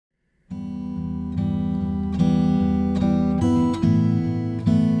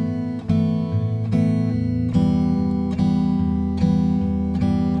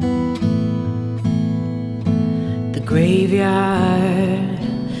graveyard,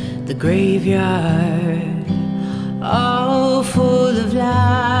 the graveyard, all full of life.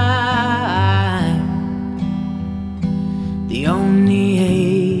 The only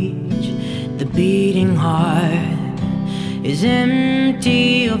age, the beating heart, is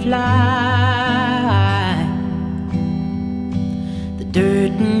empty of life. The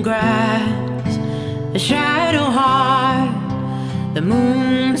dirt and grass, a shadow heart, the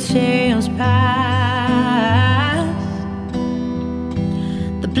moon sails past.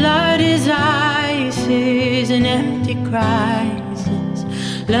 The blood is ices and empty crisis,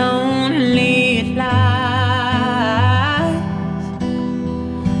 lonely it lies.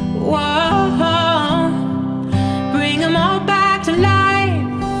 Whoa, bring them all back to life.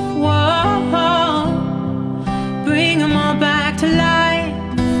 Whoa, bring them all back to life.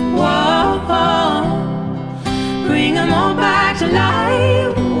 Whoa, bring them all back to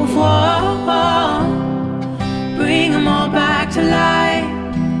life. Whoa, bring them all back to life.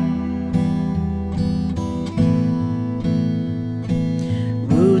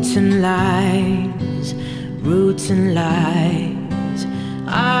 Roots and lies, roots and lies,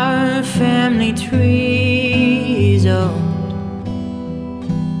 our family trees old.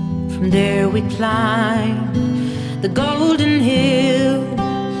 From there we climbed the golden hill,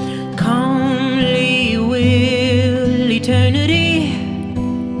 calmly will eternity.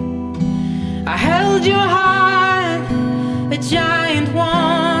 I held your heart, a giant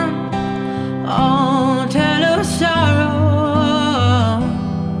one, all tell of sorrow.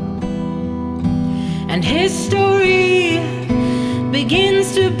 And history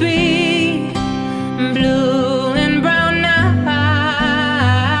begins to be blue and brown eyes.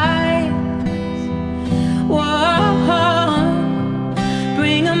 Whoa,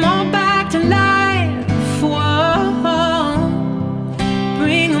 bring them all back to life. Whoa,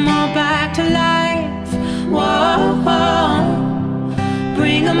 bring them all back to life. Whoa,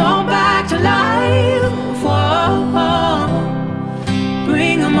 bring them all back.